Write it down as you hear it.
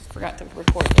forgot to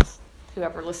record this.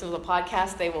 Whoever listens to the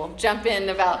podcast, they will jump in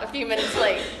about a few minutes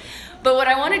late. But what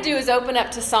I want to do is open up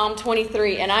to Psalm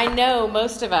 23. And I know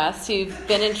most of us who've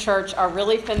been in church are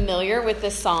really familiar with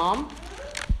this psalm.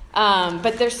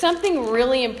 But there's something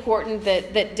really important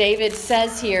that David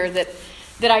says here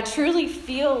that I truly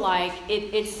feel like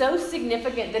it's so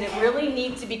significant that it really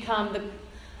needs to become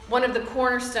one of the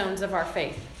cornerstones of our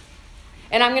faith.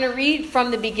 And I'm going to read from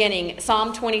the beginning,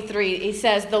 Psalm 23. He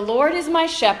says, "The Lord is my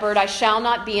shepherd, I shall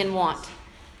not be in want.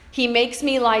 He makes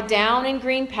me lie down in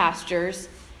green pastures.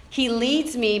 He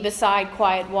leads me beside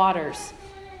quiet waters.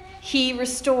 He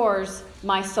restores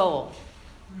my soul."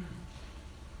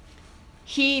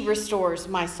 He restores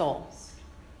my soul.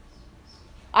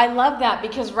 I love that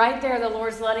because right there the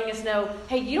Lord's letting us know,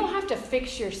 hey, you don't have to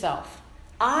fix yourself.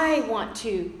 I want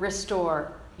to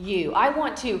restore you. I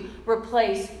want to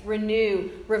replace,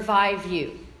 renew, revive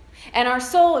you. And our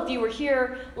soul, if you were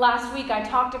here last week, I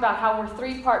talked about how we're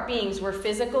three-part beings. We're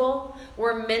physical,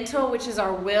 we're mental, which is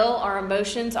our will, our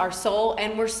emotions, our soul,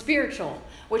 and we're spiritual,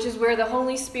 which is where the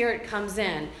Holy Spirit comes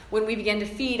in when we begin to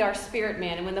feed our spirit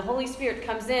man. And when the Holy Spirit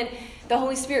comes in, the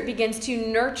Holy Spirit begins to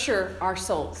nurture our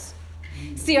souls.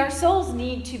 See, our souls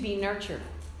need to be nurtured.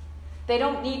 They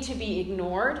don't need to be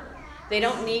ignored. They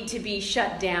don't need to be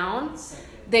shut down.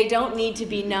 They don't need to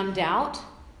be numbed out.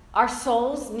 Our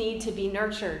souls need to be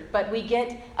nurtured, but we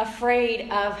get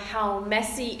afraid of how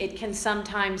messy it can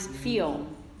sometimes feel.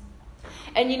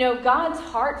 And you know, God's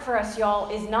heart for us, y'all,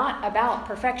 is not about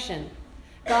perfection.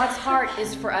 God's heart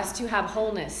is for us to have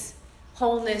wholeness.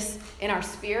 Wholeness in our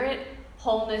spirit,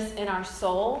 wholeness in our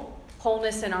soul,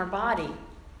 wholeness in our body.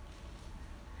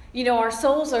 You know, our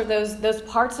souls are those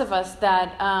parts of us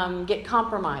that get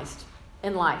compromised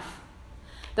in life.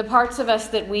 The parts of us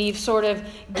that we've sort of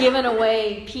given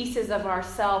away pieces of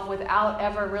ourselves without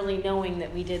ever really knowing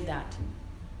that we did that.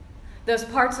 Those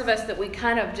parts of us that we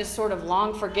kind of just sort of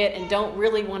long forget and don't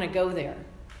really want to go there.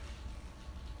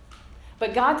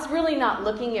 But God's really not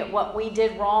looking at what we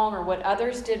did wrong or what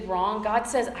others did wrong. God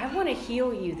says, I want to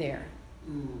heal you there.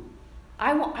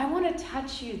 I want to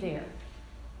touch you there.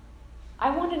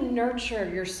 I want to nurture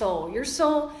your soul. Your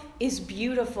soul is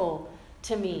beautiful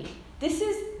to me. This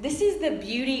is the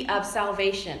beauty of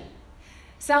salvation.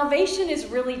 Salvation is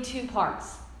really two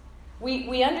parts.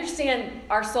 We understand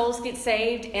our souls get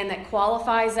saved and that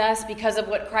qualifies us because of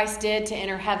what Christ did to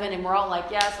enter heaven. And we're all like,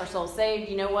 yes, our soul's saved.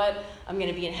 You know what? I'm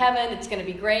going to be in heaven. It's going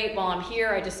to be great. While I'm here,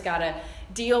 I just got to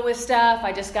deal with stuff.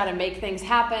 I just got to make things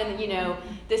happen. You know,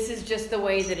 this is just the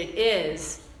way that it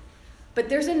is. But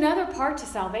there's another part to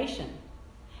salvation.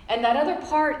 And that other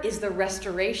part is the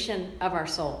restoration of our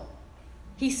soul.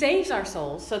 He saves our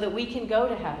souls so that we can go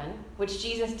to heaven, which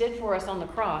Jesus did for us on the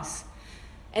cross.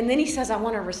 And then he says, I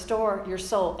want to restore your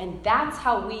soul. And that's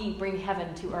how we bring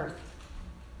heaven to earth.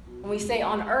 When we say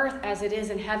on earth as it is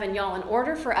in heaven, y'all, in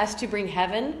order for us to bring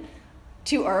heaven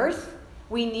to earth,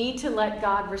 we need to let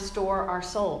God restore our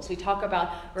souls. We talk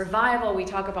about revival. We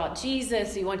talk about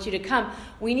Jesus. He wants you to come.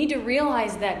 We need to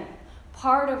realize that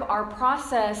part of our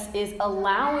process is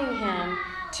allowing him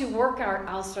to work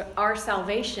our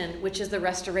salvation, which is the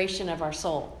restoration of our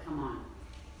soul. Come on.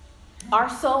 Our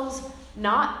souls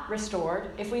not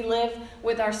restored. If we live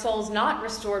with our souls not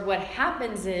restored, what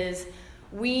happens is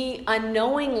we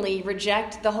unknowingly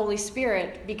reject the Holy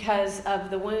Spirit because of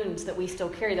the wounds that we still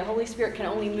carry. The Holy Spirit can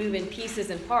only move in pieces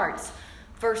and parts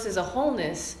versus a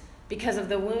wholeness because of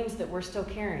the wounds that we're still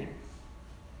carrying.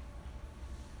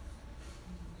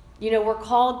 You know, we're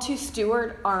called to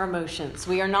steward our emotions.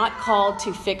 We are not called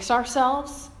to fix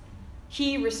ourselves.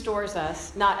 He restores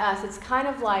us, not us. It's kind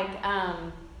of like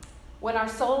when our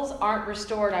souls aren't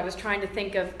restored. I was trying to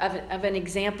think of an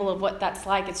example of what that's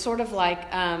like. It's sort of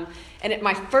like,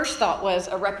 my first thought was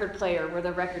a record player where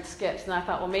the record skips. And I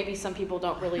thought, well, maybe some people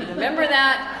don't really remember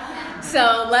that.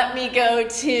 So let me go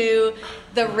to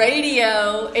the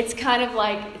radio. It's kind of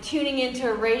like tuning into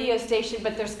a radio station,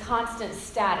 but there's constant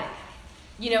static.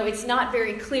 You know, it's not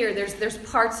very clear. There's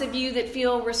parts of you that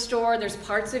feel restored. There's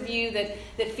parts of you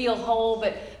that feel whole,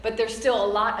 but there's still a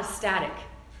lot of static.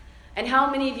 And how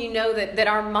many of you know that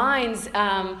our minds,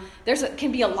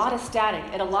 can be a lot of static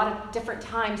at a lot of different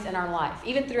times in our life.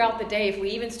 Even throughout the day, if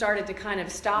we even started to kind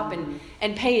of stop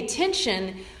and pay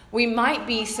attention, we might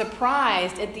be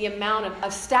surprised at the amount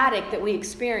of static that we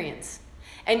experience.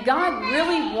 And God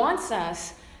really wants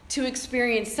us to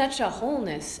experience such a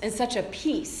wholeness and such a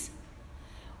peace.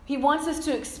 He wants us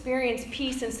to experience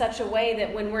peace in such a way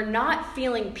that when we're not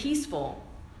feeling peaceful,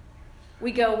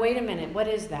 we go, wait a minute, what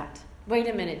is that? Wait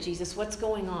a minute, Jesus, what's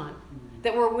going on?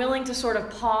 That we're willing to sort of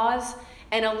pause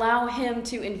and allow him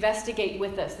to investigate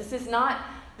with us. This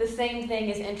the same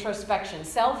thing as introspection.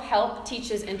 Self-help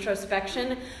teaches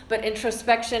introspection, but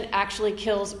introspection actually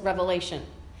kills revelation.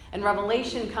 And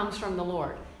revelation comes from the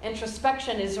Lord.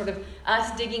 Introspection is sort of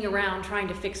us digging around trying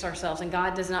to fix ourselves. And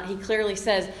God does not. He clearly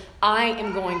says, I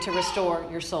am going to restore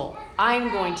your soul.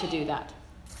 I'm going to do that.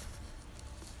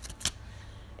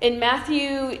 In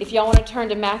Matthew, if y'all want to turn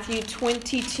to Matthew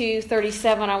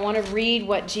 22:37, I want to read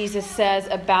what Jesus says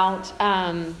about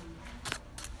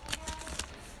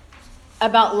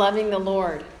loving the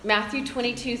Lord. Matthew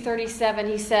 22:37,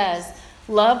 he says,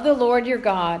 love the Lord your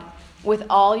God with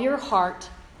all your heart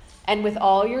and with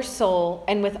all your soul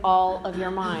and with all of your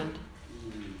mind.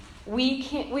 We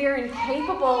are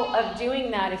incapable of doing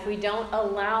that if we don't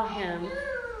allow him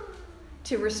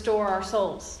to restore our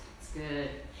souls. That's good.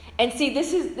 And see,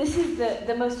 this is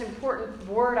the most important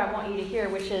word I want you to hear,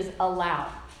 which is allow.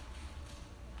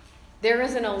 There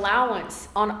is an allowance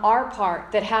on our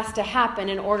part that has to happen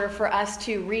in order for us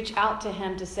to reach out to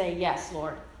him to say, yes,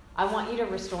 Lord, I want you to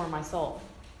restore my soul.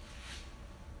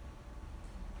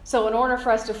 So in order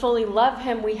for us to fully love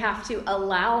him, we have to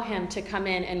allow him to come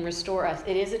in and restore us.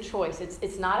 It is a choice.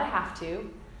 It's not a have to.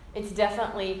 It's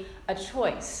definitely a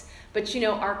choice. But,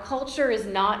 our culture is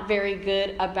not very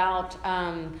good about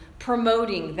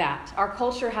promoting that. Our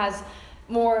culture has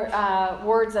more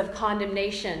words of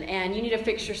condemnation, and you need to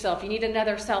fix yourself. You need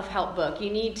another self-help book. You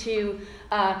need to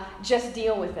just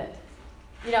deal with it.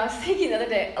 I was thinking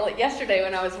yesterday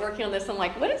when I was working on this, I'm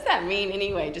like, what does that mean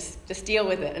anyway? Just deal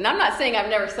with it. And I'm not saying I've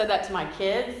never said that to my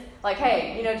kids. Like,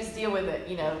 hey, just deal with it,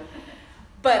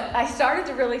 But I started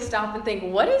to really stop and think,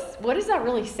 what is that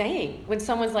really saying when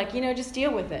someone's like, just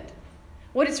deal with it?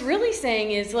 What it's really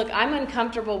saying is, look, I'm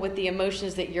uncomfortable with the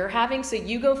emotions that you're having, so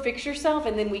you go fix yourself,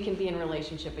 and then we can be in a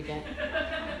relationship again.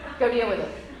 Go deal with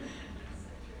it.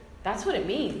 That's what it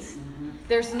means. Mm-hmm.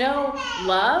 There's no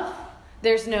love.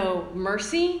 There's no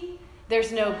mercy.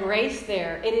 There's no grace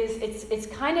there. It's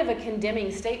kind of a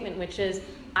condemning statement, which is,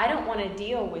 I don't want to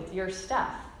deal with your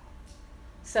stuff.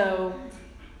 So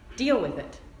deal with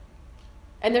it.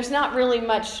 And there's not really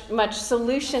much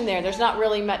solution there. There's not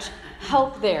really much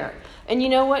help there. And you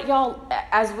know what, y'all?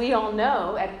 As we all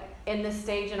know, in this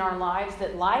stage in our lives,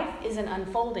 that life is an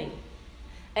unfolding.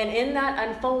 And in that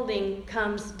unfolding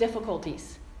comes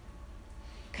difficulties,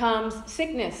 comes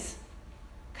sickness,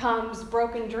 comes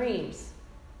broken dreams,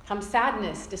 comes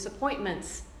sadness,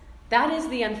 disappointments. That is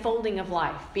the unfolding of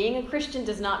life. Being a Christian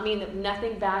does not mean that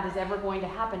nothing bad is ever going to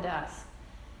happen to us.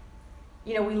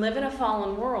 We live in a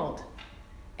fallen world,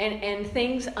 and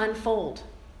things unfold.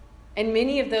 And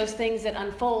many of those things that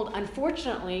unfold,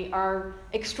 unfortunately, are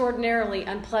extraordinarily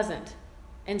unpleasant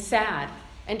and sad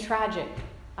and tragic.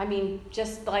 I mean,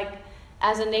 just like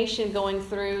as a nation going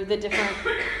through the different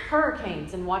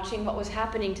hurricanes and watching what was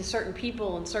happening to certain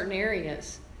people in certain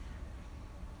areas.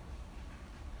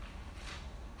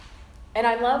 And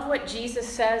I love what Jesus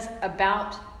says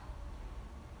about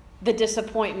the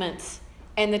disappointments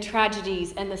and the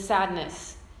tragedies and the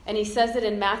sadness. And he says it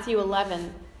in Matthew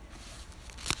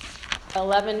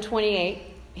 11:28.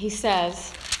 He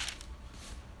says,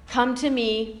 come to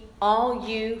me, all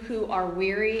you who are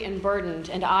weary and burdened,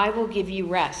 and I will give you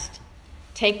rest.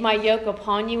 Take my yoke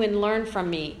upon you and learn from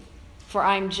me, for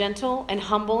I am gentle and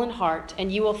humble in heart,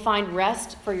 and you will find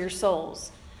rest for your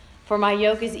souls. For my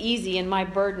yoke is easy and my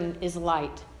burden is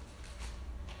light.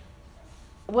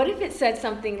 What if it said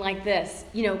something like this?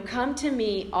 Come to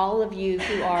me, all of you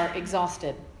who are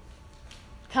exhausted.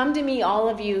 Come to me, all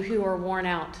of you who are worn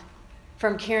out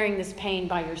from carrying this pain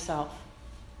by yourself.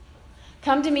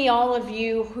 Come to me, all of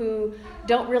you who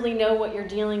don't really know what you're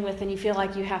dealing with and you feel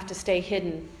like you have to stay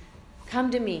hidden. Come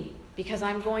to me, because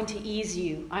I'm going to ease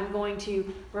you. I'm going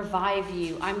to revive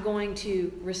you. I'm going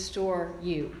to restore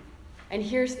you. And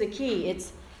here's the key.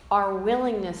 It's our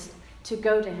willingness to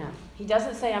go to him. He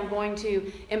doesn't say, I'm going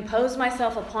to impose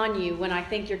myself upon you when I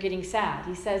think you're getting sad.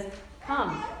 He says,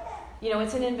 come.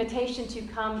 It's an invitation to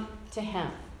come to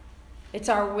him. It's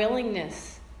our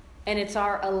willingness and it's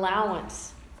our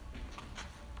allowance.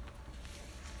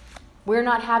 We're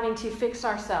not having to fix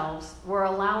ourselves. We're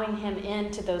allowing him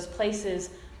into those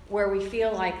places where we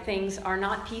feel like things are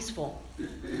not peaceful.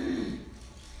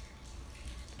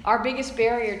 Our biggest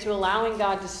barrier to allowing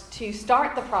God to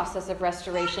start the process of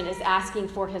restoration is asking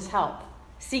for his help,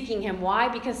 seeking him. Why?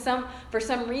 Because for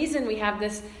some reason we have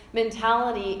this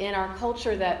mentality in our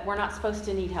culture that we're not supposed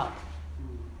to need help.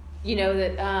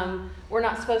 That we're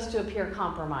not supposed to appear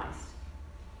compromised.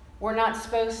 We're not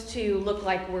supposed to look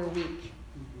like we're weak.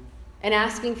 And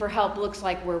asking for help looks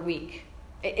like we're weak.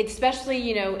 Especially,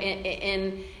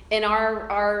 in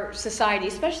our society,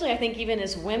 especially I think even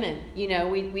as women,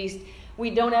 we we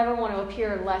don't ever want to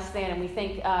appear less than, and we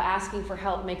think asking for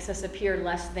help makes us appear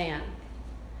less than.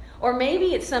 Or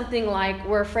maybe it's something like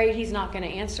we're afraid he's not going to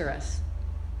answer us.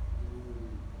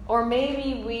 Or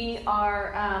maybe we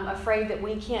are afraid that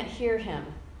we can't hear him.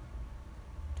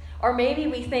 Or maybe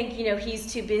we think,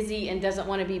 he's too busy and doesn't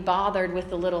want to be bothered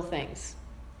with the little things.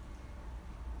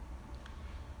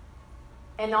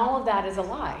 And all of that is a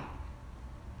lie.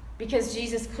 Because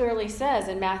Jesus clearly says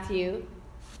in Matthew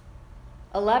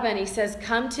 11, he says,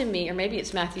 come to me, or maybe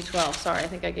it's Matthew 12. Sorry, I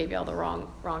think I gave you all the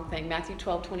wrong thing. Matthew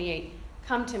 12:28.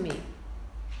 Come to me,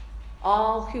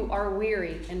 all who are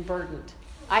weary and burdened.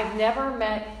 I've never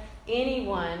met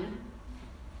anyone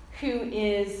who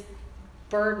is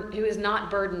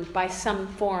not burdened by some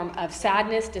form of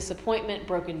sadness, disappointment,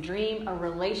 broken dream, a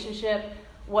relationship,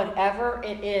 whatever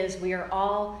it is. We are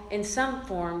all in some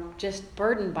form just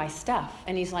burdened by stuff.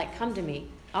 And he's like, come to me.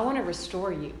 I want to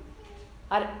restore you.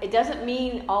 It doesn't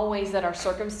mean always that our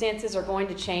circumstances are going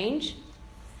to change,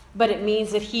 but it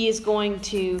means that he is going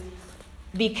to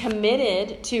be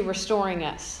committed to restoring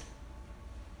us.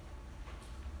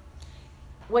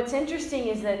 What's interesting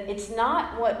is that it's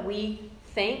not what we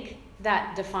think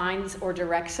that defines or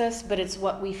directs us, but it's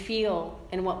what we feel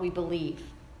and what we believe.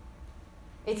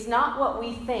 It's not what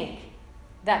we think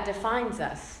that defines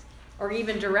us or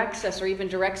even directs us or even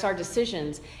directs our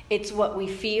decisions. It's what we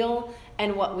feel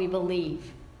and what we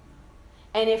believe.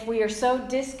 And if we are so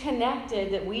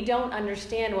disconnected that we don't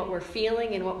understand what we're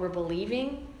feeling and what we're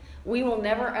believing, we will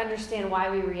never understand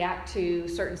why we react to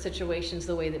certain situations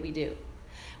the way that we do.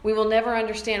 We will never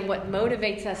understand what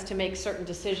motivates us to make certain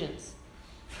decisions.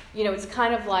 It's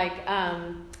kind of like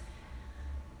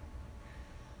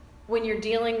when you're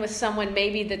dealing with someone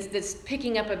maybe that's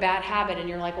picking up a bad habit and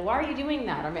you're like, well, why are you doing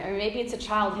that? Or maybe it's a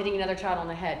child hitting another child on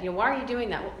the head. Why are you doing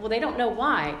that? Well, they don't know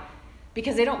why,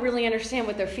 because they don't really understand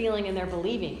what they're feeling and they're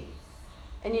believing.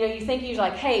 And you think you're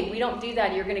like, hey, we don't do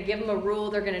that. You're going to give them a rule.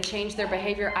 They're going to change their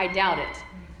behavior. I doubt it.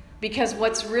 Because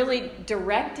what's really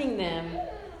directing them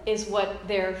is what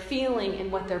they're feeling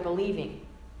and what they're believing.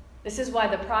 This is why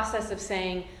the process of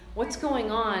saying, what's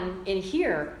going on in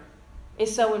here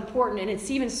is so important. And it's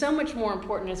even so much more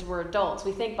important as we're adults.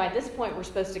 We think by this point we're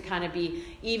supposed to kind of be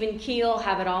even keel,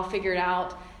 have it all figured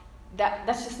out.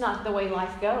 That's just not the way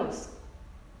life goes.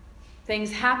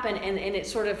 Things happen and it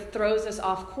sort of throws us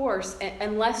off course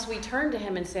unless we turn to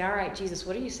him and say, all right, Jesus,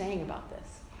 what are you saying about this?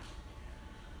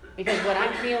 Because what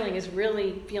I'm feeling is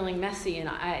really feeling messy and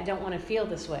I don't want to feel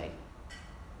this way.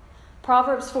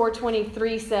 Proverbs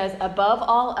 4:23 says, above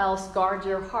all else, guard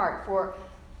your heart, for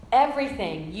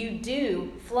everything you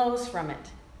do flows from it.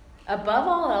 Above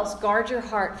all else, guard your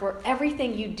heart, for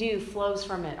everything you do flows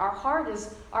from it.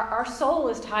 Our soul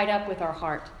is tied up with our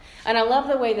heart. And I love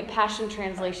the way the Passion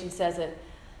Translation says it.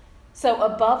 So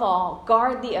above all,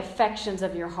 guard the affections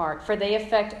of your heart, for they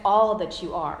affect all that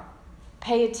you are.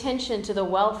 Pay attention to the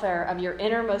welfare of your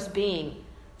innermost being,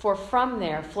 for from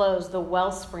there flows the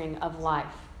wellspring of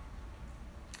life.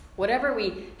 Whatever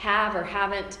we have or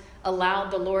haven't allowed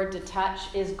the Lord to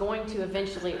touch is going to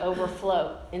eventually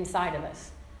overflow inside of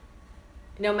us.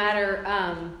 No matter,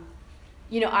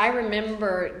 I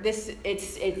remember this.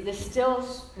 This still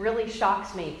really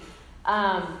shocks me.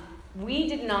 We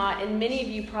did not, and many of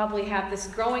you probably have this.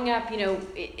 Growing up,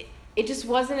 it just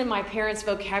wasn't in my parents'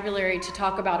 vocabulary to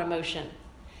talk about emotion.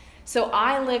 So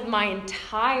I lived my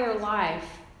entire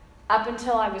life up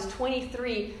until I was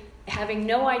 23, having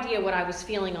no idea what I was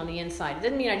feeling on the inside. It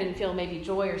didn't mean I didn't feel maybe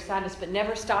joy or sadness, but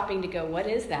never stopping to go, what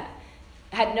is that?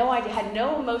 Had no idea, had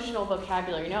no emotional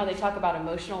vocabulary. You know how they talk about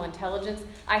emotional intelligence?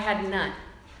 I had none.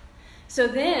 So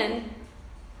then,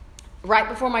 right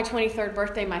before my 23rd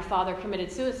birthday, my father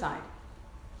committed suicide.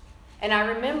 And I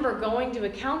remember going to a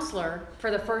counselor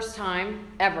for the first time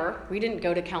ever. We didn't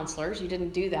go to counselors. You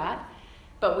didn't do that.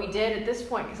 But we did at this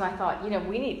point because I thought,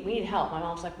 we need help. My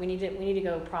mom's like, we need to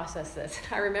go process this.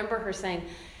 And I remember her saying,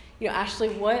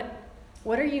 Ashlee,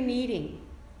 what are you needing?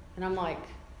 And I'm like,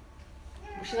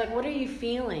 she's like, what are you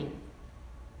feeling?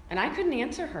 And I couldn't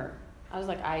answer her. I was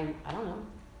like, I don't know.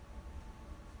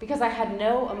 Because I had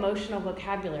no emotional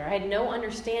vocabulary. I had no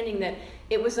understanding that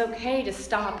it was okay to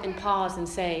stop and pause and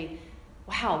say,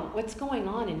 wow, what's going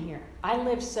on in here? I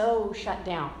live so shut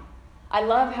down. I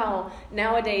love how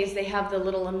nowadays they have the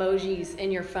little emojis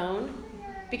in your phone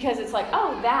because it's like,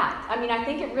 oh, that. I mean, I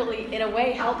think it really, in a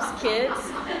way, helps kids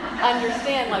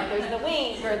understand, like there's the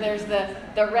wink or there's the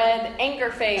red anchor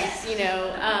face,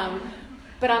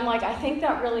 But I'm like, I think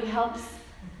that really helps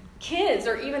kids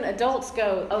or even adults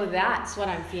go, oh, that's what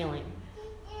I'm feeling.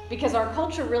 Because our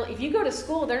culture really, if you go to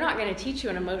school, they're not going to teach you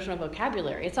an emotional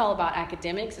vocabulary. It's all about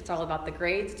academics. It's all about the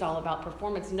grades. It's all about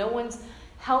performance. No one's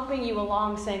helping you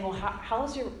along, saying, well,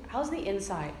 how's the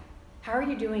inside? How are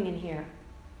you doing in here?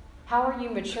 How are you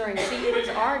maturing? See, it is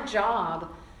our job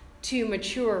to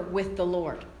mature with the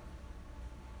Lord.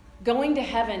 Going to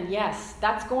heaven, yes,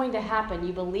 that's going to happen.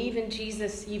 You believe in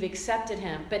Jesus, you've accepted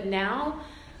him. But now,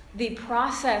 the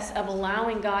process of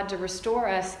allowing God to restore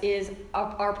us is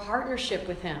our partnership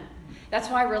with him. That's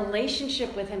why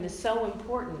relationship with him is so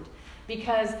important,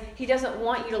 because he doesn't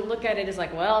want you to look at it as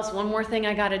like, well, it's one more thing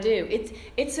I got to do.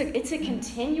 It's a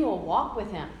continual walk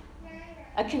with him,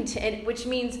 which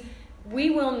means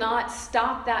we will not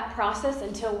stop that process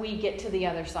until we get to the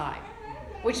other side.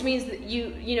 Which means that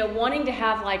you know, wanting to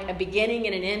have like a beginning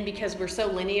and an end, because we're so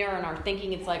linear in our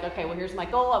thinking. It's like, okay, well, here's my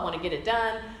goal. I want to get it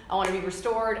done. I want to be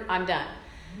restored. I'm done.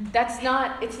 It's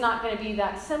not going to be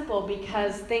that simple,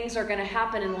 because things are going to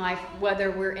happen in life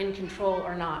whether we're in control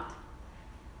or not.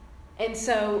 And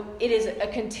so it is a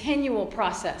continual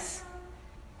process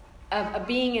of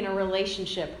being in a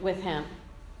relationship with him.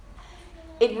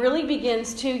 It really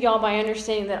begins too, y'all, by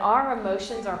understanding that our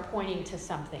emotions are pointing to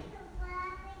something.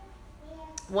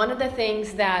 One of the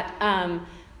things that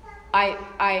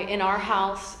I in our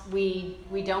house, we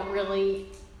don't really,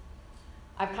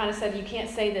 I've kind of said, you can't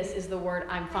say this, is the word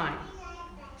I'm fine.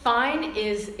 Fine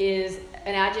is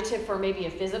an adjective for maybe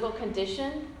a physical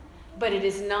condition, but it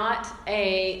is not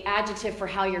an adjective for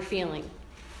how you're feeling.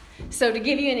 So to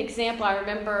give you an example, I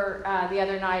remember the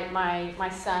other night my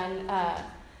son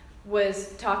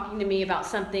was talking to me about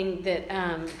something that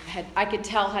I could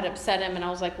tell had upset him, and I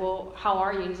was like, well, how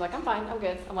are you? He's like, I'm fine, I'm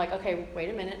good. I'm like, okay,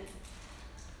 wait a minute.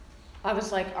 I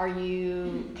was like,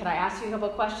 can I ask you a couple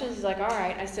of questions? He's like, all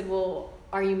right. I said, well,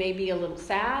 are you maybe a little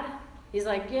sad? He's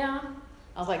like, yeah.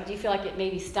 I was like, do you feel like it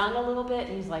maybe stung a little bit?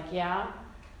 And he's like, yeah.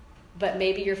 But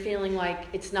maybe you're feeling like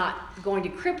it's not going to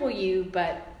cripple you,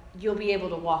 but you'll be able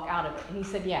to walk out of it. And he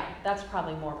said, yeah, that's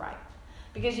probably more right.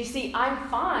 Because you see, I'm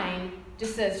fine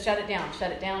just says shut it down,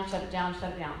 shut it down, shut it down,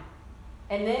 shut it down.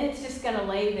 And then it's just going to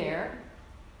lay there,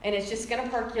 and it's just going to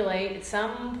percolate at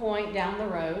some point down the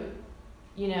road,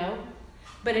 you know.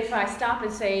 But if I stop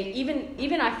and say,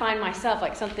 even I find myself,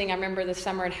 like something I remember this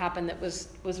summer had happened that was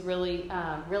really,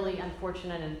 really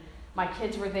unfortunate, and my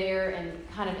kids were there and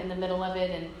kind of in the middle of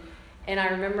it, and I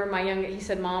remember he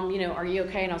said, Mom, you know, are you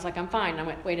okay? And I was like, I'm fine. And I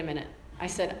went, wait a minute. I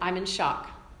said, I'm in shock.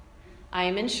 I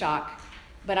am in shock.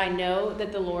 But I know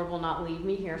that the Lord will not leave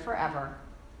me here forever.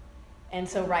 And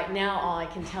so right now, all I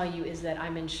can tell you is that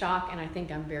I'm in shock, and I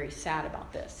think I'm very sad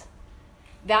about this.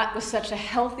 That was such a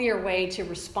healthier way to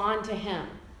respond to him,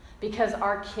 because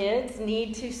our kids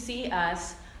need to see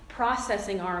us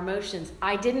processing our emotions.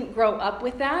 I didn't grow up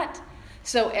with that,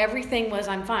 so everything was,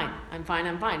 I'm fine, I'm fine,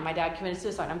 I'm fine. My dad committed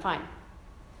suicide, I'm fine.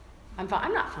 I'm fine.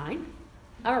 I'm not fine.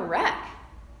 I'm a wreck.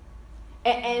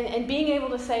 And being able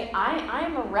to say, I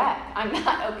am a wreck. I'm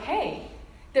not okay.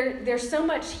 There's so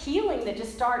much healing that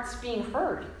just starts being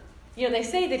heard. You know, they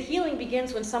say that healing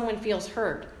begins when someone feels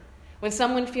heard. When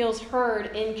someone feels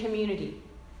heard in community.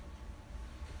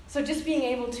 So just being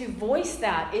able to voice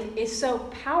that is so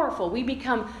powerful. We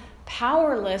become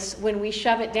powerless when we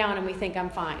shove it down and we think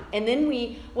I'm fine. And then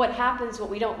what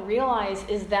we don't realize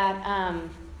is that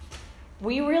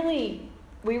we really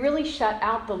shut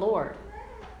out the Lord.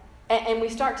 And we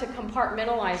start to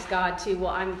compartmentalize God to, well,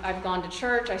 I've gone to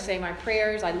church, I say my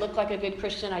prayers, I look like a good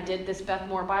Christian, I did this Beth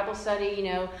Moore Bible study, you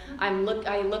know, I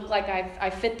look like I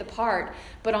fit the part,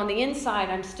 but on the inside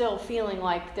I'm still feeling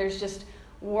like there's just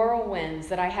whirlwinds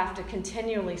that I have to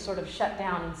continually sort of shut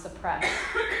down and suppress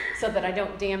so that I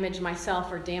don't damage myself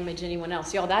or damage anyone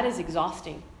else. Y'all, that is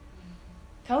exhausting.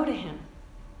 Go to him.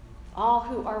 All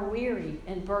who are weary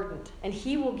and burdened, and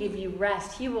he will give you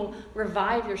rest. He will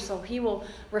revive your soul. He will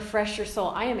refresh your soul.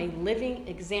 I am a living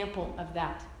example of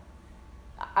that.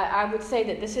 I would say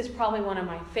that this is probably one of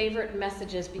my favorite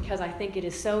messages, because I think it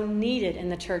is so needed in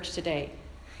the church today.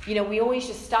 You know, we always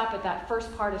just stop at that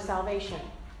first part of salvation,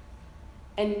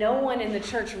 and no one in the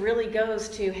church really goes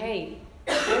to, hey,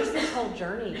 there's this whole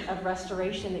journey of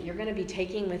restoration that you're going to be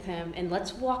taking with him, and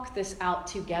let's walk this out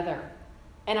together.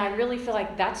 And I really feel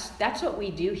like that's what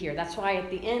we do here. That's why at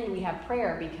the end we have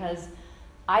prayer, because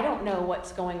I don't know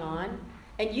what's going on.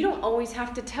 And you don't always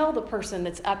have to tell the person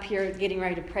that's up here getting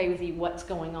ready to pray with you what's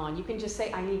going on. You can just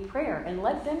say, I need prayer, and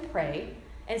let them pray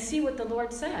and see what the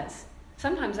Lord says.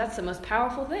 Sometimes that's the most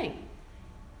powerful thing,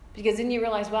 because then you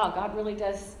realize, wow, God really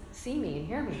does see me and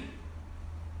hear me,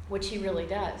 which he really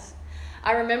does.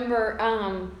 I remember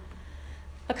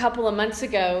a couple of months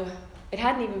ago, it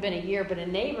hadn't even been a year, but a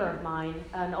neighbor of mine,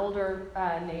 an older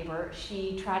neighbor,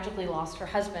 she tragically lost her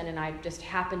husband, and I just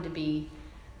happened to be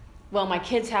Well, my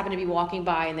kids happened to be walking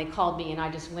by, and they called me, and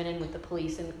I just went in with the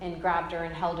police and grabbed her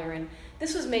and held her. And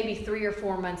this was maybe 3 or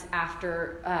 4 months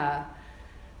after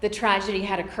the tragedy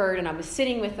had occurred, and I was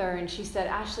sitting with her, and she said,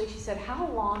 Ashlee, she said, how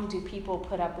long do people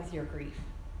put up with your grief?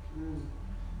 And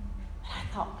I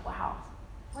thought, wow,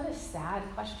 what a sad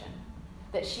question.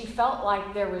 That she felt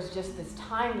like there was just this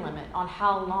time limit on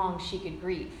how long she could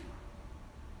grieve.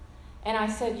 And I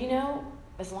said,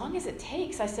 as long as it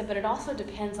takes. I said, but it also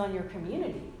depends on your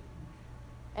community.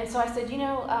 And so I said,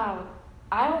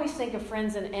 I always think of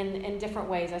friends in different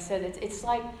ways. I said, it's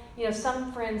like,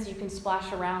 some friends you can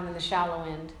splash around in the shallow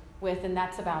end with, and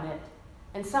that's about it.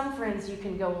 And some friends you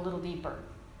can go a little deeper.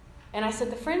 And I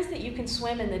said, the friends that you can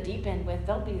swim in the deep end with,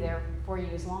 they'll be there for you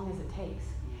as long as it takes.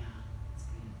 Yeah.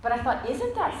 But I thought,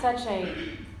 isn't that such a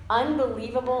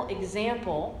unbelievable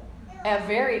example, a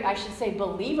very, I should say,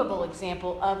 believable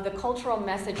example of the cultural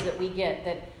message that we get,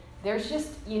 that there's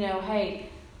just, hey,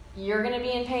 you're going to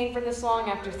be in pain for this long.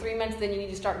 After 3 months, then you need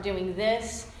to start doing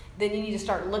this. Then you need to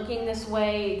start looking this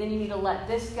way. Then you need to let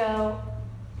this go.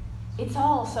 It's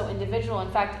all so individual.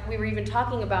 In fact, we were even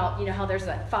talking about, how there's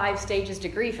that 5 stages to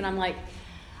grief. And I'm like,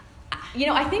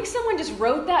 I think someone just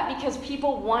wrote that because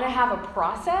people want to have a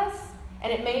process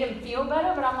and it made them feel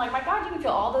better. But I'm like, my God, you can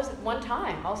feel all those at one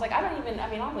time. I was like, I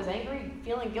was angry,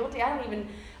 feeling guilty.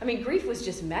 Grief was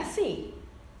just messy.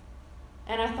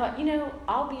 And I thought,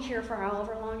 I'll be here for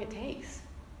however long it takes.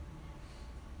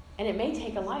 And it may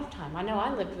take a lifetime. I know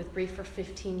I lived with grief for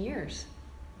 15 years.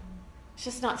 It's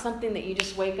just not something that you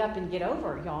just wake up and get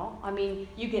over, y'all.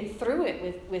 You get through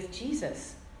it with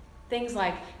Jesus. Things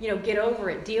like, get over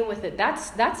it, deal with it.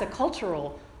 That's a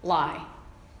cultural lie.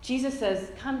 Jesus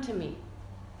says, come to me.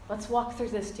 Let's walk through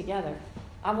this together.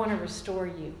 I want to restore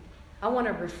you. I want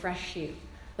to refresh you.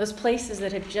 Those places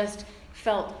that have just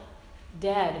felt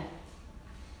dead,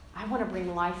 I want to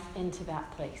bring life into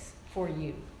that place for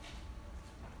you.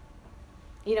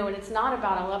 And it's not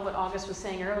about, I love what August was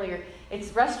saying earlier,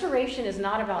 restoration is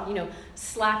not about,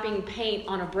 slapping paint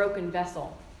on a broken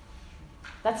vessel.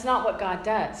 That's not what God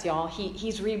does, y'all.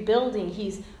 He's rebuilding,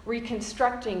 he's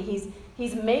reconstructing,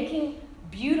 he's making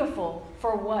beautiful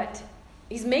what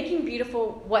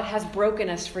has broken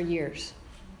us for years.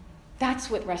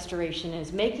 That's what restoration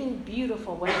is, making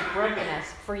beautiful what has broken us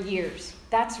for years.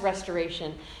 That's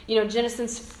restoration.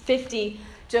 Genesis 50,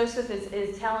 Joseph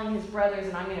is telling his brothers,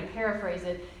 and I'm going to paraphrase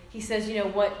it. He says,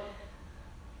 what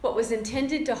was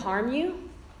intended to harm you,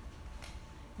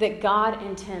 that God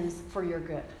intends for your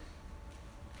good.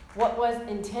 What was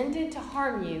intended to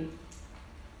harm you,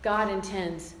 God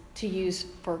intends to use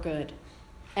for good.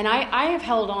 And I have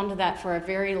held on to that for a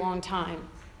very long time.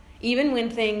 Even when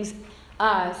things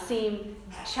seem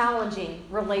challenging,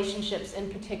 relationships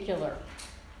in particular.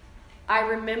 I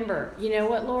remember,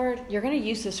 what, Lord? You're going to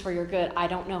use this for your good. I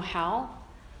don't know how,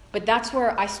 but that's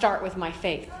where I start with my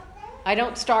faith. I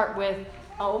don't start with,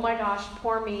 oh my gosh,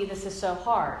 poor me, this is so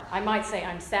hard. I might say,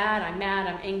 I'm sad, I'm mad,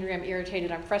 I'm angry, I'm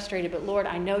irritated, I'm frustrated, but Lord,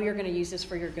 I know you're going to use this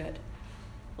for your good.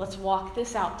 Let's walk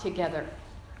this out together.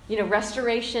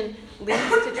 Restoration leads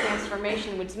to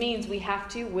transformation, which means we have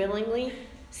to willingly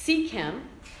seek him.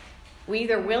 We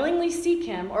either willingly seek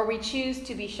him or we choose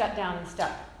to be shut down and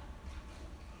stuck.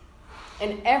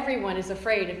 And everyone is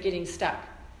afraid of getting stuck.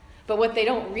 But what they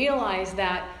don't realize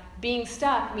that being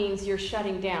stuck means you're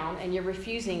shutting down and you're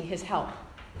refusing his help.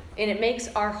 And it makes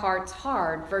our hearts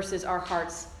hard versus our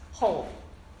hearts whole.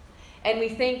 And we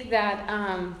think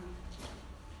that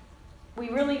we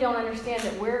really don't understand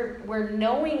that we're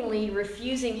knowingly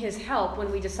refusing his help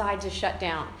when we decide to shut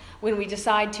down, when we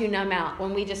decide to numb out,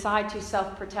 when we decide to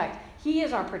self-protect. He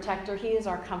is our protector. He is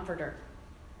our comforter.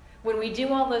 When we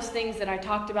do all those things that I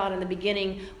talked about in the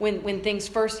beginning, when things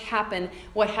first happen,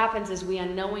 what happens is we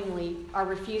unknowingly are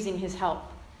refusing his help.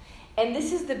 And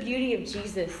this is the beauty of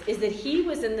Jesus, is that he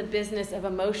was in the business of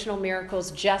emotional miracles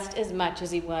just as much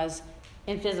as he was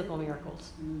in physical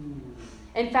miracles.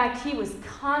 In fact, he was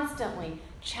constantly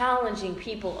challenging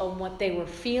people on what they were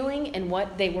feeling and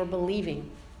what they were believing.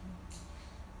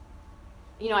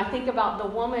 I think about the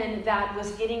woman that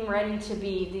was getting ready to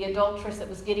be, the adulteress that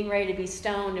was getting ready to be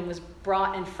stoned and was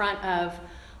brought in front of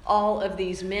all of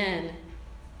these men.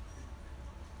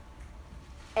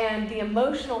 And the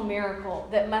emotional miracle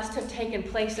that must have taken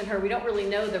place in her, we don't really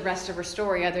know the rest of her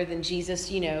story other than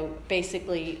Jesus,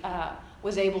 basically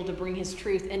was able to bring his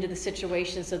truth into the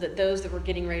situation so that those that were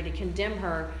getting ready to condemn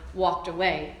her walked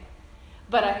away.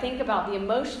 But I think about the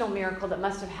emotional miracle that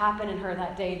must have happened in her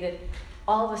that day, that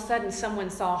all of a sudden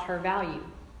someone saw her value.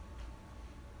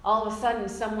 All of a sudden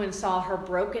someone saw her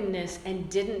brokenness and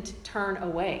didn't turn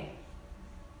away.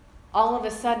 All of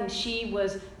a sudden she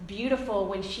was beautiful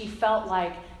when she felt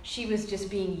like she was just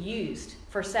being used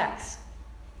for sex.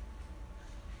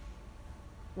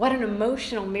 What an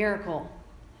emotional miracle.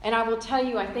 And I will tell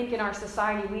you, I think in our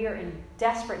society, we are in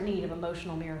desperate need of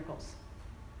emotional miracles.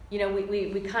 You know,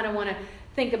 we kind of want to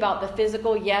think about the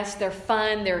physical. Yes, they're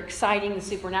fun, they're exciting, the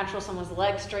supernatural. Someone's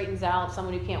leg straightens out,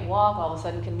 someone who can't walk all of a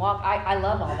sudden can walk. I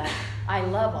love all that. I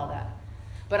love all that.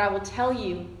 But I will tell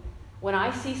you, when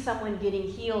I see someone getting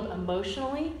healed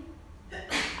emotionally,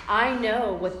 I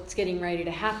know what's getting ready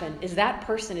to happen is that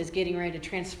person is getting ready to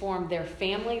transform their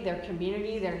family, their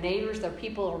community, their neighbors, their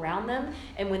people around them.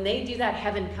 And when they do that,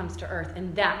 heaven comes to earth.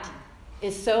 And that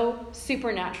is so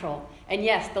supernatural. And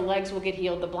yes, the legs will get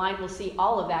healed, the blind will see,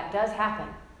 all of that does happen.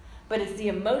 But it's the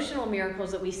emotional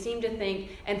miracles that we seem to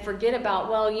think and forget about,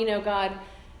 well, you know, God,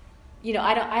 you know,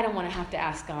 I don't want to have to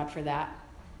ask God for that.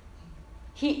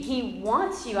 He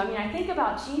wants you. I mean, I think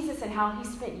about Jesus and how he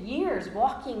spent years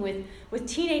walking with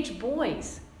teenage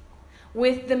boys,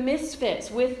 with the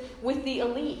misfits, with the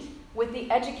elite, with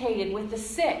the educated, with the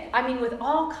sick. I mean, with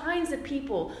all kinds of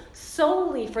people,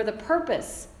 solely for the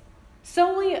purpose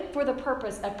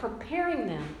of preparing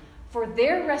them for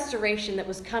their restoration that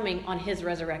was coming on his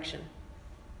resurrection.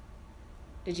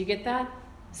 Did you get that?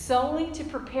 Solely to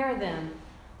prepare them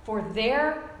for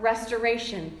their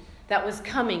restoration that was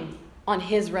coming on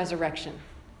his resurrection.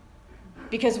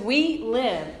 Because we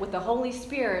live with the Holy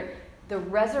Spirit, the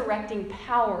resurrecting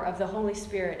power of the Holy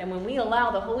Spirit. And when we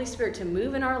allow the Holy Spirit to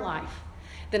move in our life,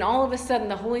 then all of a sudden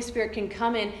the Holy Spirit can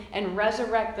come in and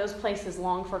resurrect those places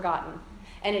long forgotten.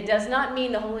 And it does not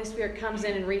mean the Holy Spirit comes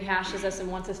in and rehashes us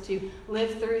and wants us to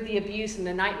live through the abuse and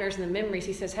the nightmares and the memories.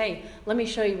 He says, hey, let me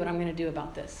show you what I'm going to do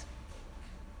about this.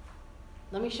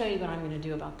 Let me show you what I'm going to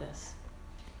do about this.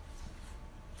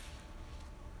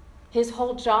 His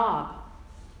whole job,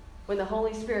 when the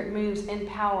Holy Spirit moves in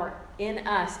power in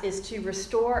us, is to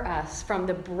restore us from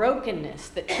the brokenness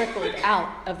that trickled out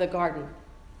of the garden.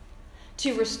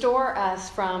 To restore us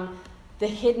from the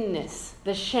hiddenness,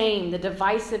 the shame, the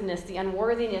divisiveness, the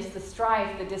unworthiness, the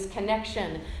strife, the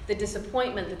disconnection, the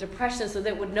disappointment, the depression, so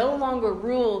that it would no longer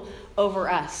rule over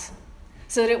us.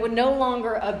 So that it would no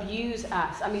longer abuse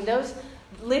us. I mean,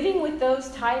 living with those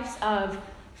types of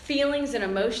feelings and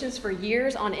emotions for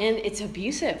years on end, it's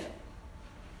abusive.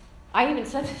 I even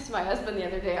said this to my husband the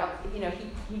other day. He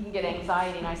can get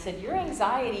anxiety, and I said, your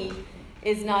anxiety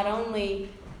is not only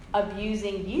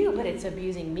abusing you, but it's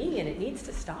abusing me, and it needs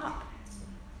to stop.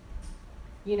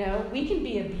 You know, we can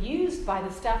be abused by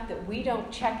the stuff that we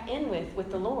don't check in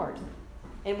with the Lord,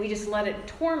 and we just let it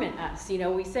torment us. You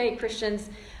know, we say Christians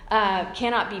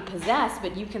cannot be possessed,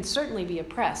 but you can certainly be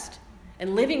oppressed.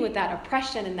 And living with that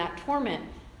oppression and that torment,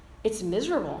 it's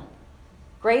miserable.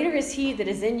 Greater is he that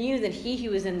is in you than he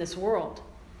who is in this world.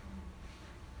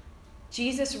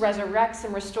 Jesus resurrects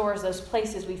and restores those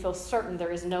places we feel certain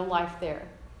there is no life there,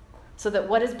 so that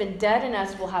what has been dead in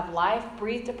us will have life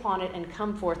breathed upon it and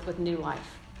come forth with new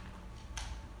life.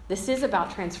 This is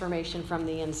about transformation from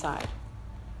the inside.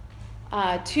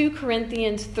 2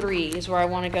 Corinthians 3 is where I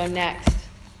want to go next.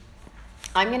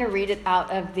 I'm going to read it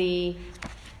out of the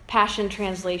Passion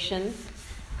Translation.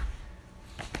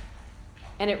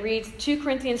 And it reads 2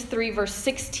 Corinthians 3, verse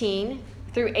 16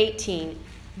 through 18.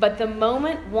 But the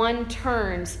moment one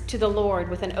turns to the Lord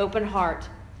with an open heart,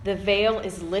 the veil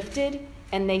is lifted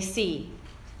and they see.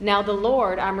 Now the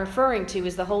Lord I'm referring to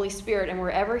is the Holy Spirit, and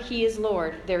wherever he is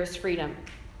Lord, there is freedom.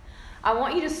 I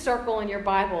want you to circle in your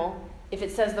Bible, if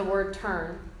it says the word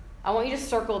turn, I want you to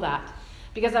circle that.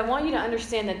 Because I want you to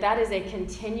understand that that is a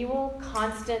continual,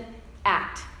 constant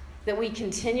act, that we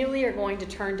continually are going to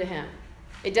turn to him.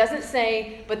 It doesn't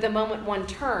say, but the moment one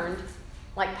turned,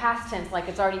 like past tense, like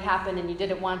it's already happened and you did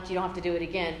it once, you don't have to do it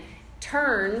again.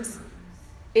 Turns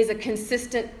is a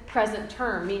consistent present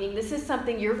term, meaning this is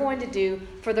something you're going to do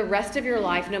for the rest of your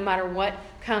life, no matter what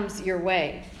comes your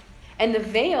way. And the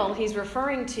veil he's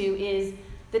referring to is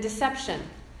the deception,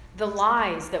 the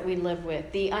lies that we live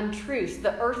with, the untruths,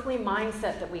 the earthly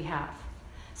mindset that we have.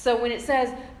 So when it says,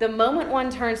 the moment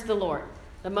one turns to the Lord,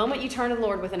 the moment you turn to the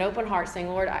Lord with an open heart, saying,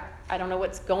 Lord, I don't know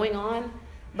what's going on,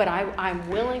 but I'm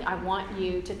willing, I want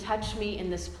you to touch me in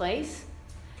this place.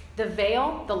 The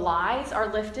veil, the lies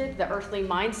are lifted, the earthly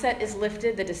mindset is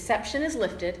lifted, the deception is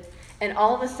lifted, and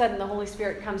all of a sudden the Holy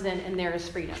Spirit comes in and there is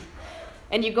freedom.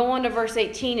 And you go on to verse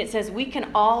 18, it says, we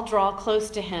can all draw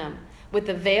close to him with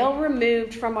the veil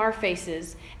removed from our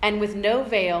faces, and with no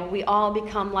veil we all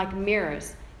become like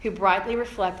mirrors who brightly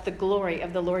reflect the glory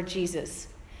of the Lord Jesus.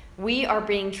 We are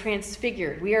being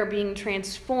transfigured. We are being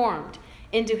transformed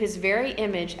into his very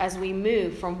image as we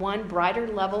move from one brighter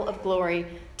level of glory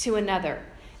to another.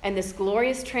 And this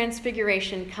glorious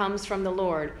transfiguration comes from the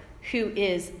Lord, who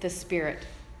is the Spirit.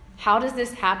 How does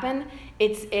this happen?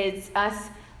 It's us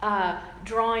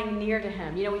drawing near to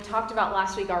him. We talked about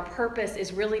last week, our purpose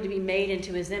is really to be made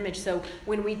into his image. So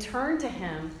when we turn to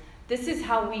him, this is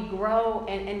how we grow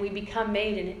and we become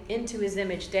made into his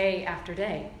image day after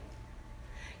day.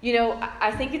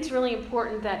 I think it's really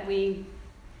important that we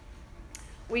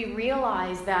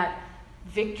realize that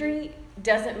victory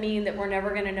doesn't mean that we're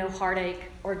never going to know heartache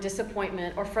or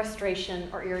disappointment or frustration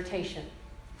or irritation.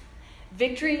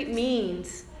 Victory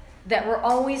means that we're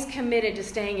always committed to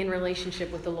staying in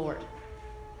relationship with the Lord,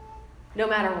 no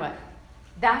matter what.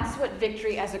 That's what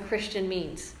victory as a Christian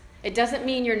means. It doesn't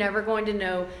mean you're never going to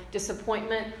know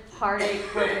disappointment, heartache,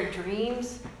 broken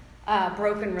dreams,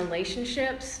 broken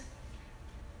relationships.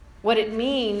 What it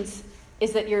means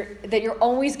is that you're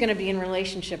always going to be in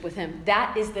relationship with him.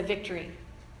 That is the victory.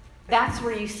 That's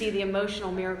where you see the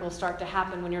emotional miracles start to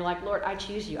happen, when you're like, Lord, I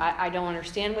choose you. I don't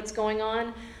understand what's going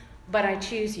on, but I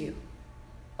choose you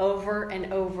over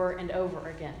and over and over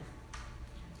again.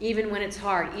 Even when it's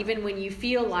hard, even when you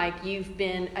feel like you've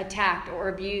been attacked or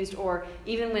abused, or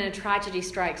even when a tragedy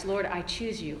strikes, Lord, I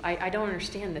choose you. I don't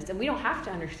understand this. And we don't have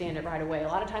to understand it right away. A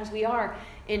lot of times we are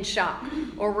in shock,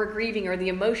 or we're grieving, or the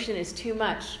emotion is too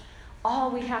much. All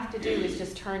we have to do is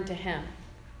just turn to him.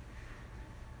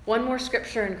 One more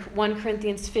scripture in 1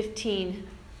 Corinthians 15,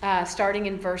 starting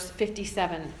in verse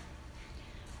 57.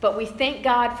 But we thank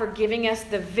God for giving us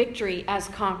the victory as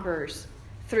conquerors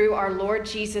through our Lord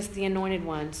Jesus, the Anointed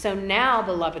One. So now,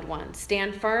 beloved ones,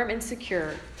 stand firm and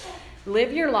secure.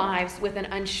 Live your lives with an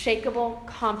unshakable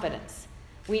confidence.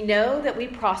 We know that we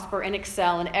prosper and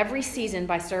excel in every season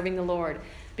by serving the Lord,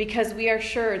 because we are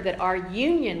sure that our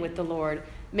union with the Lord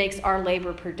makes our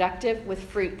labor productive with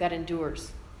fruit that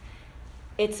endures.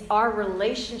 It's our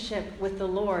relationship with the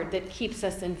Lord that keeps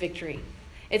us in victory.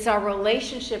 It's our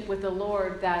relationship with the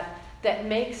Lord that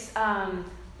makes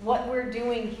what we're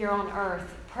doing here on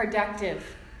earth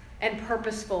productive and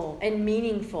purposeful and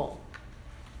meaningful.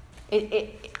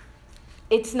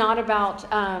 It's not about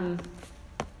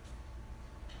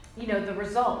the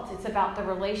result. It's about the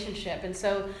relationship. And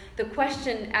so the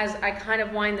question, as I kind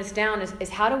of wind this down, is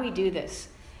how do we do this?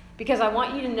 Because I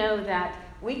want you to know that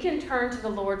we can turn to the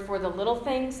Lord for the little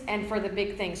things and for the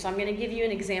big things. So I'm going to give you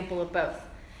an example of both.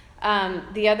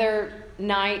 The other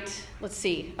night,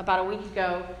 about a week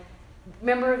ago,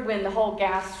 remember when the whole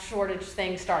gas shortage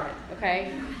thing started,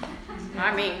 okay?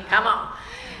 I mean, come on.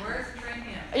 Where's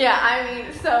drinking?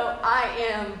 Yeah, so I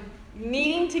am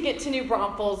needing to get to New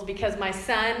Braunfels because my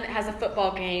son has a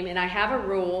football game, and I have a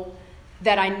rule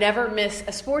that I never miss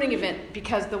a sporting event,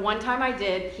 because the one time I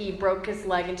did, he broke his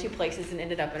leg in 2 places and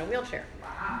ended up in a wheelchair.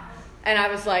 Wow. And I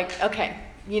was like, okay,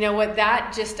 you know what,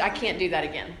 I can't do that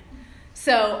again.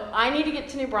 So I need to get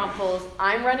to New Braunfels.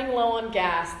 I'm running low on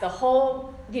gas. The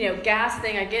whole, gas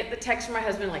thing, I get the text from my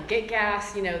husband, like, get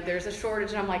gas, there's a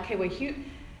shortage. And I'm like, hey, wait,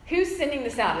 who's sending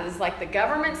this out? Is this like the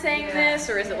government saying this,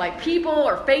 or is it like people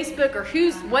or Facebook, or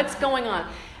what's going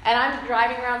on? And I'm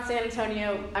driving around San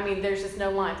Antonio. There's just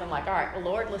no lines. I'm like, all right, well,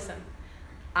 Lord, listen,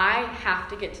 I have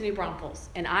to get to New Braunfels,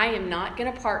 and I am not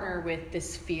going to partner with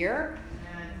this fear.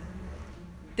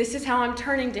 This is how I'm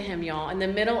turning to him, y'all, in the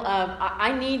middle of,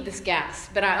 I need this gas,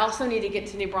 but I also need to get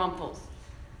to New Braunfels.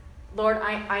 Lord,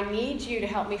 I need you to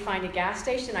help me find a gas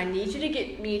station. I need you to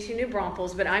get me to New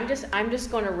Braunfels, but I'm just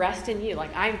going to rest in you.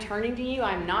 Like, I'm turning to you.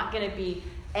 I'm not going to be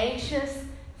anxious,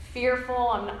 fearful.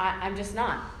 I'm just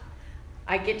not.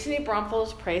 I get to New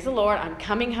Braunfels, praise the Lord. I'm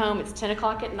coming home. It's 10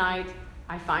 o'clock at night.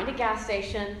 I find a gas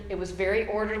station. It was very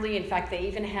orderly. In fact, they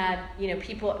even had,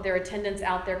 people, their attendants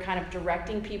out there kind of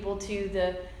directing people to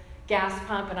the gas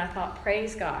pump. And I thought,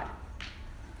 praise God.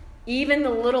 Even the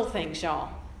little things,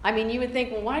 y'all. You would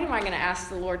think, well, why am I going to ask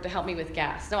the Lord to help me with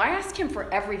gas? No, I ask him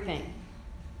for everything.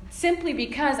 Simply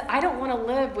because I don't want to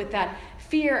live with that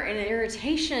fear and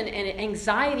irritation and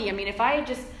anxiety. If I had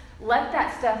just let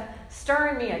that stuff stir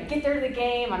in me, I'd get there to the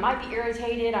game, I might be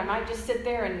irritated, I might just sit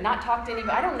there and not talk to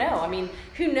anybody. I don't know.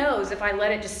 Who knows if I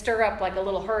let it just stir up like a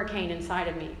little hurricane inside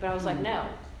of me. But I was like, no,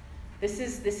 this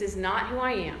is not who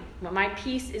I am. My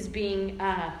peace is being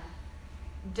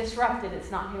disrupted. It's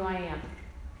not who I am.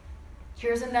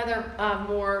 Here's another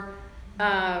more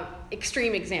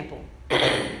extreme example.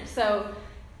 So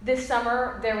this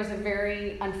summer, there was a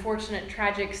very unfortunate,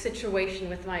 tragic situation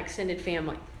with my extended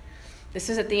family. This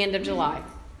is at the end of July.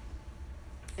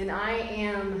 And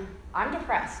I'm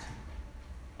depressed.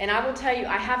 And I will tell you,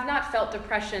 I have not felt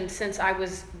depression since I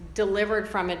was delivered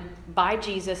from it by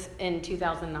Jesus in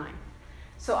 2009.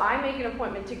 So I make an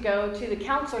appointment to go to the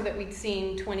counselor that we'd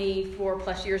seen 24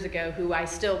 plus years ago, who I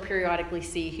still periodically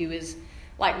see, who is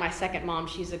like my second mom.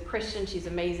 She's a Christian. She's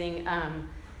amazing.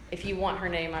 if you want her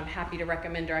name, I'm happy to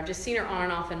recommend her. I've just seen her on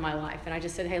and off in my life. And I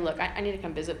just said, hey, look, I need to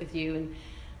come visit with you. And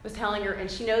was telling her, and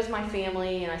she knows my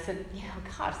family. And I said,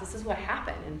 gosh, this is what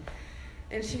happened.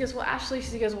 And she goes, well, Ashlee,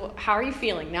 she goes, well, how are you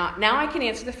feeling? Now I can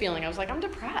answer the feeling. I was like, I'm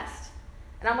depressed.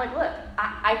 And I'm like, look,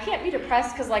 I can't be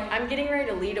depressed because, like, I'm getting ready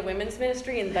to lead a women's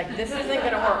ministry, and, like, this isn't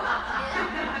going to work.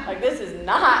 Like, this is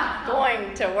not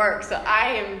going to work. So I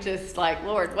am just like,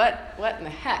 Lord, what in the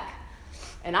heck?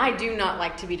 And I do not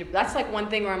like to be depressed. That's, like,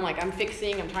 one thing where I'm like, I'm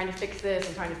trying to fix this,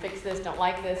 don't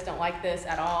like this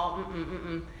at all.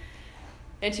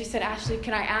 And she said, Ashlee,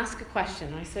 can I ask a question?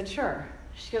 And I said, sure.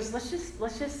 She goes, let's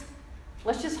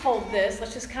just hold this.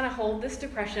 Let's just kind of hold this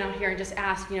depression out here and just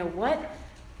ask,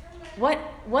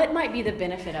 what might be the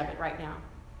benefit of it right now?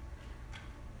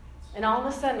 And all of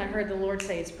a sudden I heard the Lord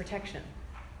say it's protection.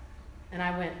 And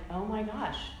I went, oh my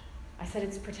gosh. I said,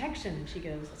 it's protection. And she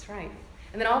goes, that's right.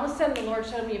 And then all of a sudden the Lord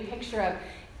showed me a picture of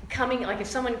if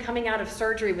someone coming out of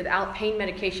surgery without pain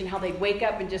medication, how they'd wake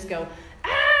up and just go,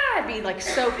 it'd be like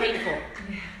so painful.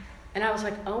 And I was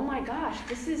like, oh my gosh,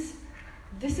 this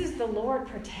is the Lord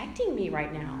protecting me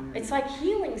right now. It's like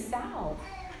healing salve.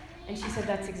 And she said,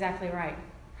 that's exactly right.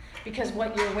 Because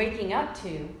what you're waking up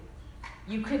to,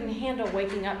 you couldn't handle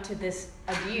waking up to this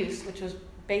abuse, which was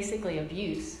basically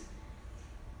abuse,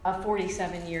 of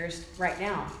 47 years right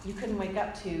now. You couldn't wake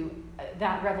up to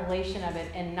that revelation of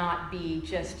it and not be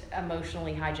just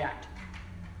emotionally hijacked.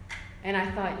 And I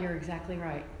thought, you're exactly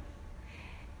right.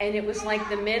 And it was like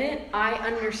the minute I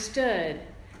understood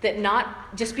that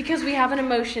not just because we have an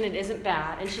emotion, it isn't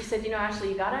bad. And she said, Ashlee,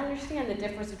 you got to understand the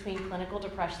difference between clinical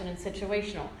depression and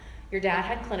situational. Your dad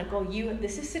had clinical.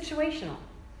 This is situational.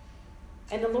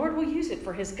 And the Lord will use it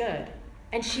for his good.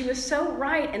 And she was so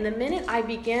right. And the minute I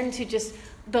began to just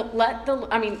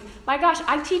my gosh,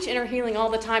 I teach inner healing all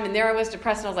the time. And there I was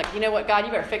depressed. And I was like, you know what, God,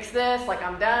 you better fix this. Like,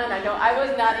 I'm done. I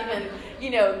was not even,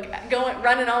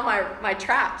 running all my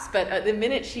traps. But the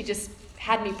minute she just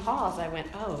had me pause, I went,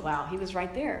 oh, wow, he was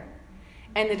right there.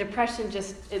 And the depression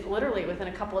literally within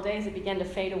a couple of days, it began to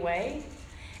fade away.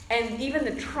 And even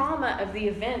the trauma of the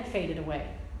event faded away.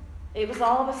 It was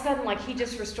all of a sudden like he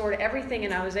just restored everything,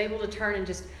 and I was able to turn and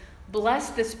just bless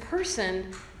this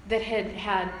person that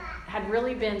had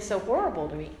really been so horrible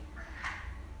to me.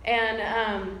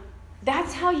 And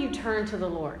that's how you turn to the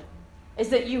Lord, is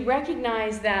that you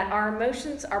recognize that our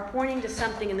emotions are pointing to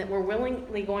something and that we're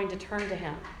willingly going to turn to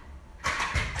him.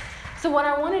 So what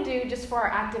I want to do just for our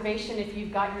activation, if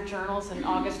you've got your journals, and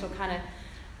August will kind of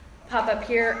pop up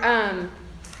here,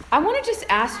 I want to just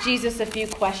ask Jesus a few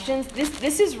questions.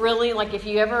 This is really like if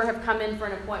you ever have come in for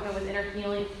an appointment with inner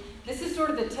healing, this is sort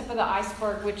of the tip of the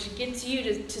iceberg, which gets you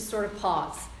to sort of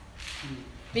pause.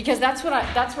 Because that's what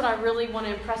I really want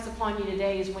to impress upon you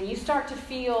today is when you start to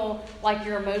feel like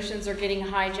your emotions are getting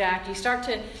hijacked, you start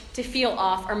to feel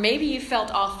off, or maybe you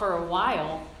felt off for a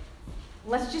while,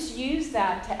 let's just use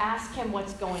that to ask him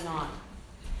what's going on.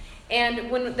 And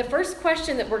when the first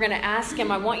question that we're going to ask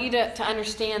him, I want you to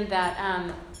understand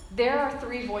that there are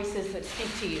three voices that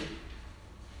speak to you.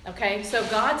 Okay? So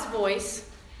God's voice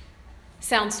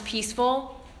sounds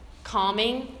peaceful,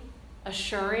 calming,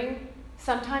 assuring,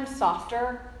 sometimes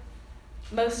softer,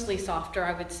 mostly softer,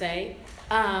 I would say.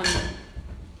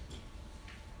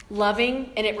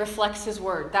 Loving, and it reflects his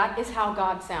word. That is how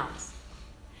God sounds.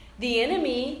 The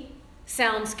enemy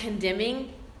sounds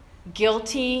condemning,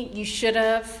 guilty, you should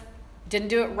have, didn't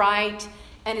do it right.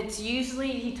 And it's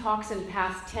usually he talks in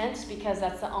past tense because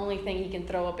that's the only thing he can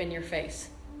throw up in your face.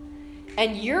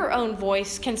 And your own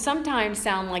voice can sometimes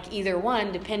sound like either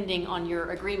one depending on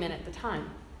your agreement at the time.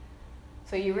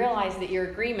 So you realize that your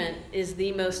agreement is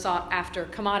the most sought after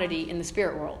commodity in the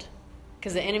spirit world,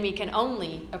 because the enemy can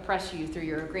only oppress you through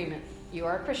your agreement. You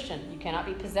are a Christian. You cannot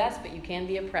be possessed, but you can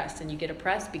be oppressed. And you get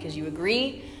oppressed because you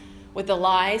agree with the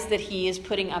lies that he is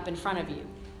putting up in front of you.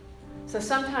 So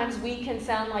sometimes we can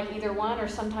sound like either one, or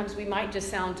sometimes we might just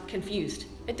sound confused.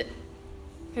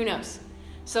 Who knows?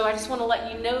 So I just want to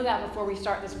let you know that before we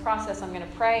start this process. I'm going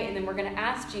to pray, and then we're going to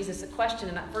ask Jesus a question.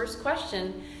 And that first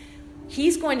question,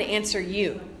 he's going to answer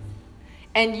you.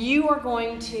 And you are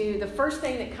going to, the first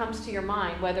thing that comes to your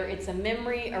mind, whether it's a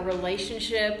memory, a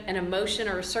relationship, an emotion,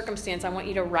 or a circumstance, I want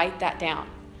you to write that down.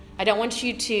 I don't want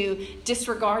you to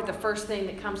disregard the first thing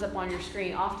that comes up on your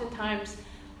screen. Oftentimes,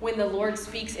 when the Lord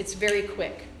speaks, it's very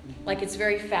quick. Like it's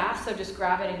very fast, so just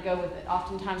grab it and go with it.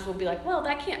 Oftentimes we'll be like, well,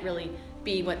 that can't really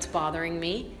be what's bothering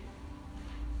me.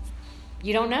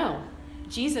 You don't know.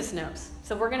 Jesus knows.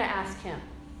 So we're going to ask him.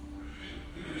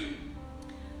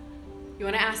 You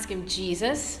want to ask him,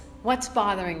 Jesus, what's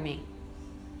bothering me?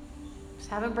 Just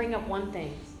have him bring up one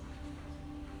thing.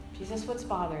 Jesus, what's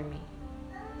bothering me?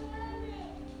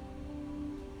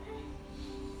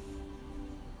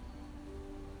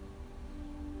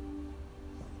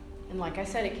 And like I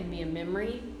said, it can be a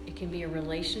memory, it can be a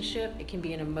relationship, it can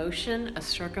be an emotion, a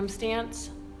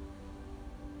circumstance.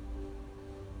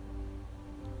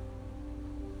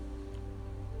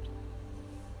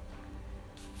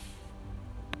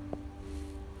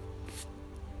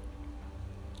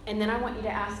 And then I want you to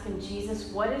ask him, Jesus,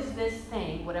 what is this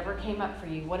thing, whatever came up for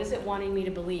you, what is it wanting me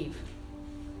to believe?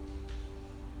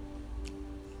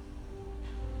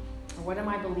 Or what am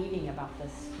I believing about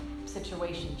this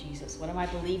situation, Jesus? What am I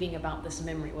believing about this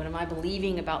memory? What am I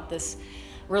believing about this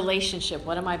relationship?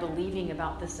 What am I believing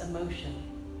about this emotion?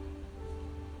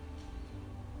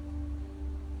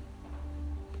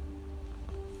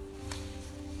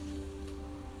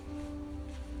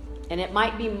 And it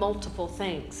might be multiple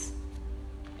things.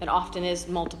 It often is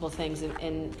multiple things.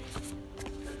 And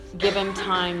give him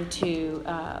time to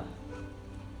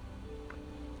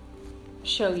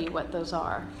show you what those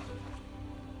are.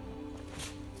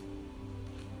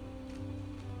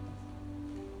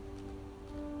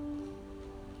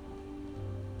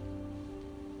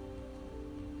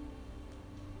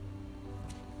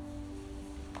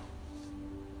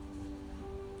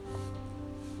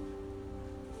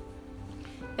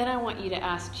 Then I want you to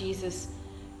ask Jesus,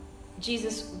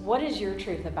 what is your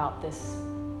truth about this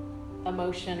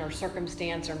emotion or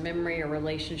circumstance or memory or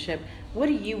relationship? What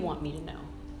do you want me to know?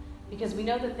 Because we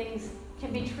know that things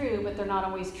can be true, but they're not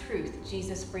always truth.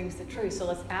 Jesus brings the truth. So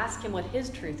let's ask him what his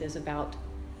truth is about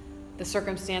the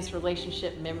circumstance,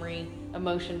 relationship, memory,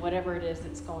 emotion, whatever it is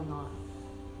that's going on.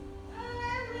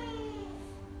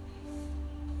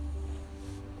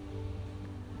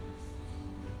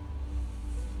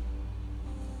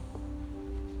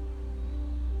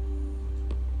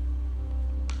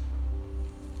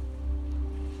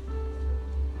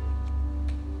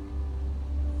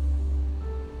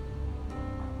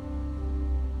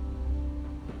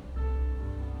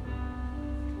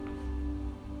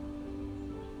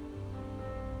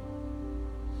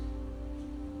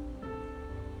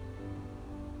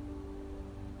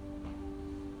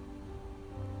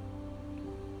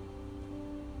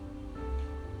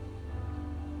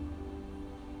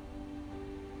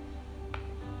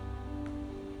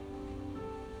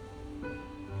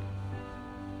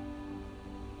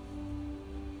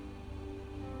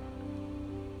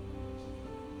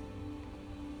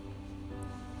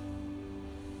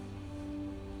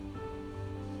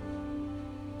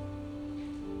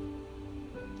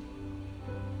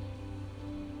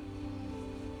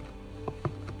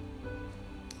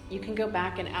 You can go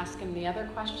back and ask him the other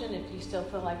question if you still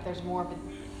feel like there's more. But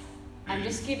I'm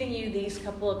just giving you these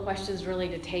couple of questions really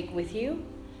to take with you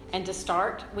and to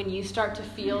start. When you start to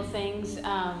feel things,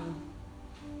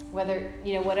 whether,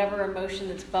 whatever emotion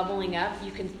that's bubbling up,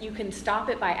 you can stop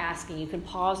it by asking. You can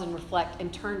pause and reflect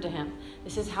and turn to him.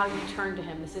 This is how you turn to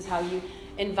him. This is how you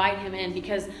invite him in,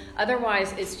 because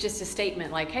otherwise it's just a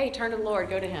statement like, hey, turn to the Lord,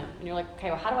 go to him. And you're like, okay,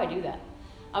 well, how do I do that?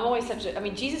 I'm always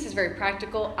Jesus is very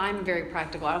practical. I'm very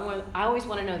practical. I always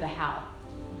want to know the how.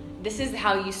 This is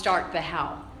how you start the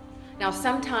how. Now,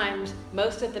 sometimes,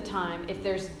 most of the time, if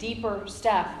there's deeper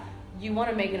stuff, you want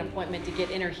to make an appointment to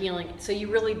get inner healing. So you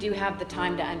really do have the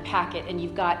time to unpack it. And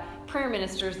you've got prayer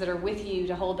ministers that are with you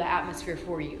to hold the atmosphere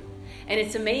for you. And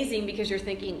it's amazing because you're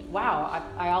thinking, wow,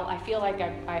 I feel like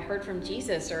I heard from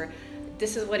Jesus, or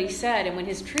this is what he said. And when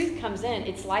his truth comes in,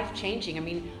 it's life-changing. I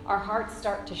mean, our hearts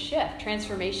start to shift.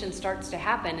 Transformation starts to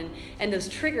happen. And those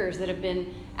triggers that have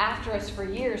been after us for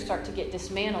years start to get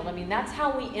dismantled. I mean, that's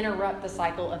how we interrupt the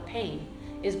cycle of pain,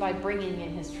 is by bringing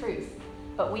in his truth.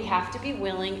 But we have to be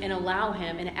willing and allow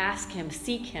him and ask him,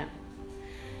 seek him.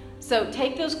 So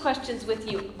take those questions with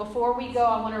you. Before we go,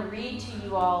 I want to read to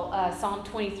you all Psalm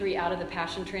 23 out of the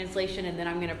Passion Translation, and then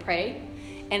I'm going to pray.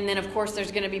 And then, of course,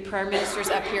 there's going to be prayer ministers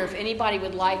up here if anybody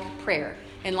would like prayer.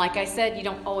 And like I said, you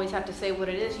don't always have to say what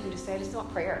it is. You can just say, I just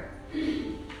want prayer.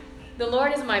 The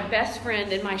Lord is my best friend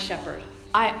and my shepherd.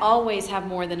 I always have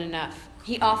more than enough.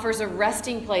 He offers a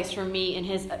resting place for me in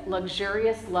his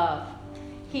luxurious love.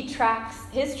 His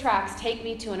tracks take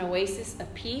me to an oasis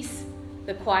of peace,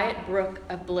 the quiet brook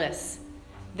of bliss.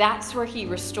 That's where he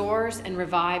restores and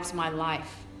revives my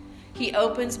life. He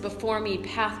opens before me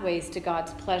pathways to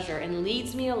God's pleasure and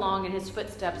leads me along in his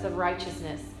footsteps of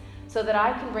righteousness so that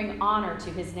I can bring honor to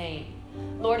his name.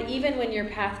 Lord, even when your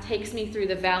path takes me through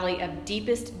the valley of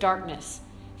deepest darkness,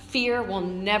 fear will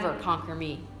never conquer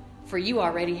me, for you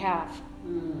already have.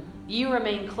 You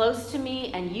remain close to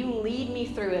me and you lead me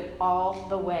through it all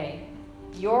the way.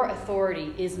 Your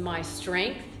authority is my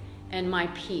strength and my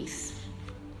peace.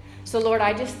 So, Lord,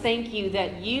 I just thank you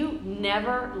that you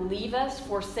never leave us,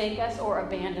 forsake us, or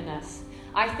abandon us.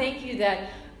 I thank you that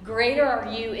greater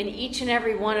are you in each and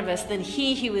every one of us than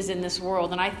he who is in this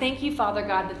world. And I thank you, Father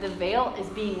God, that the veil is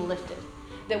being lifted,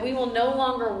 that we will no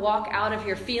longer walk out of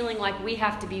here feeling like we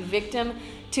have to be victim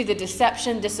to the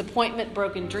deception, disappointment,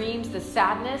 broken dreams, the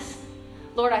sadness.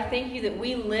 Lord, I thank you that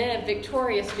we live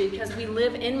victorious because we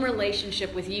live in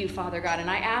relationship with you, Father God. And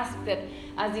I ask that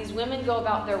as these women go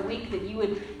about their week, that you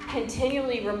would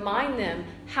continually remind them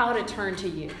how to turn to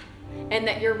you and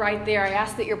that you're right there. I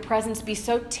ask that your presence be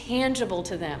so tangible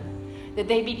to them that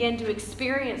they begin to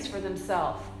experience for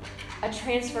themselves a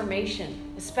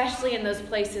transformation, especially in those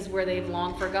places where they've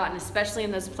long forgotten, especially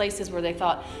in those places where they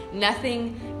thought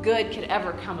nothing good could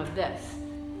ever come of this.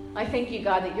 I thank you,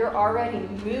 God, that you're already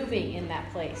moving in that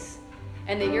place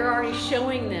and that you're already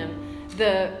showing them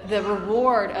the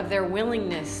reward of their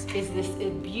willingness is this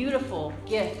beautiful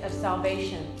gift of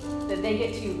salvation that they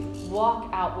get to walk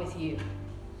out with you.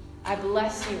 I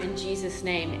bless you in Jesus'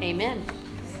 name. Amen.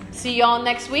 See y'all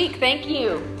next week. Thank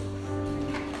you.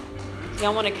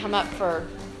 Y'all want to come up for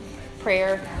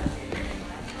prayer?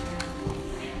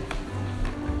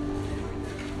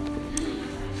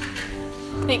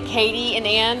 I think Katie and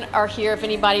Ann are here if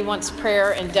anybody wants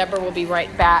prayer, and Deborah will be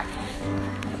right back.